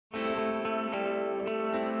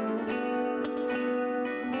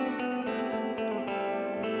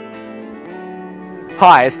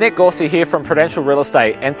Hi, it's Nick Gorsey here from Prudential Real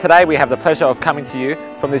Estate, and today we have the pleasure of coming to you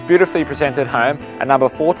from this beautifully presented home at number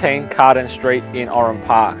 14 Carden Street in Oran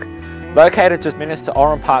Park. Located just minutes to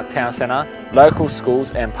Oran Park Town Centre, local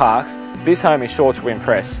schools and parks, this home is sure to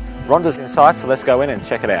impress. Rhonda's inside, so let's go in and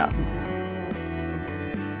check it out.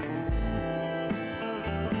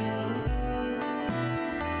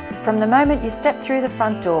 From the moment you step through the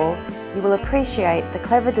front door, you will appreciate the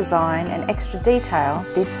clever design and extra detail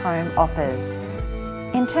this home offers.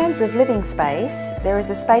 In terms of living space, there is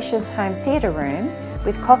a spacious home theatre room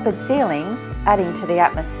with coffered ceilings adding to the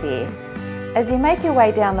atmosphere. As you make your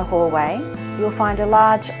way down the hallway, you'll find a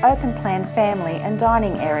large open-plan family and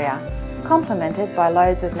dining area, complemented by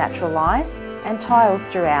loads of natural light and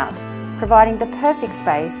tiles throughout, providing the perfect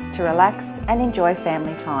space to relax and enjoy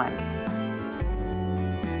family time.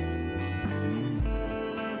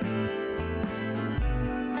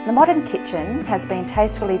 The modern kitchen has been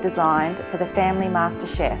tastefully designed for the family master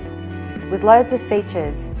chef, with loads of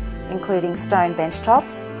features including stone bench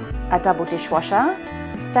tops, a double dishwasher,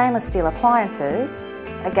 stainless steel appliances,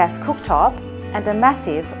 a gas cooktop and a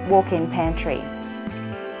massive walk-in pantry.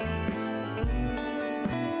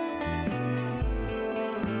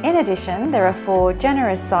 In addition, there are 4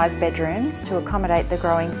 generous sized bedrooms to accommodate the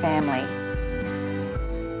growing family,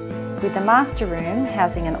 with the master room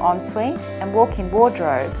housing an ensuite and walk-in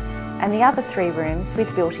wardrobe, and the other 3 rooms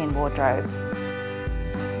with built-in wardrobes.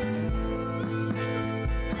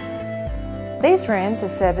 These rooms are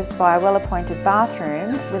serviced by a well-appointed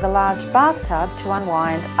bathroom with a large bathtub to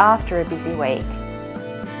unwind after a busy week.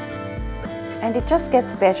 And it just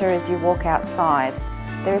gets better as you walk outside.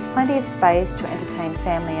 There is plenty of space to entertain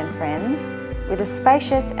family and friends, with a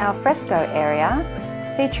spacious alfresco area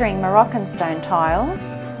featuring Moroccan stone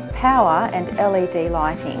tiles, power and LED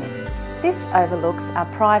lighting. This overlooks a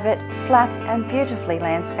private, flat and beautifully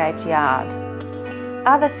landscaped yard.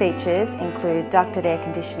 Other features include ducted air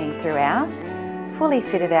conditioning throughout, fully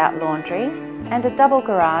fitted out laundry and a double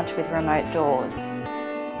garage with remote doors.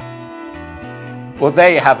 Well,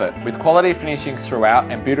 there you have it. With quality finishings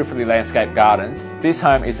throughout and beautifully landscaped gardens, this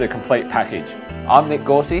home is a complete package. I'm Nick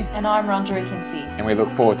Gorsey. And I'm Rhonda Kinsey. And we look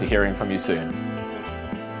forward to hearing from you soon.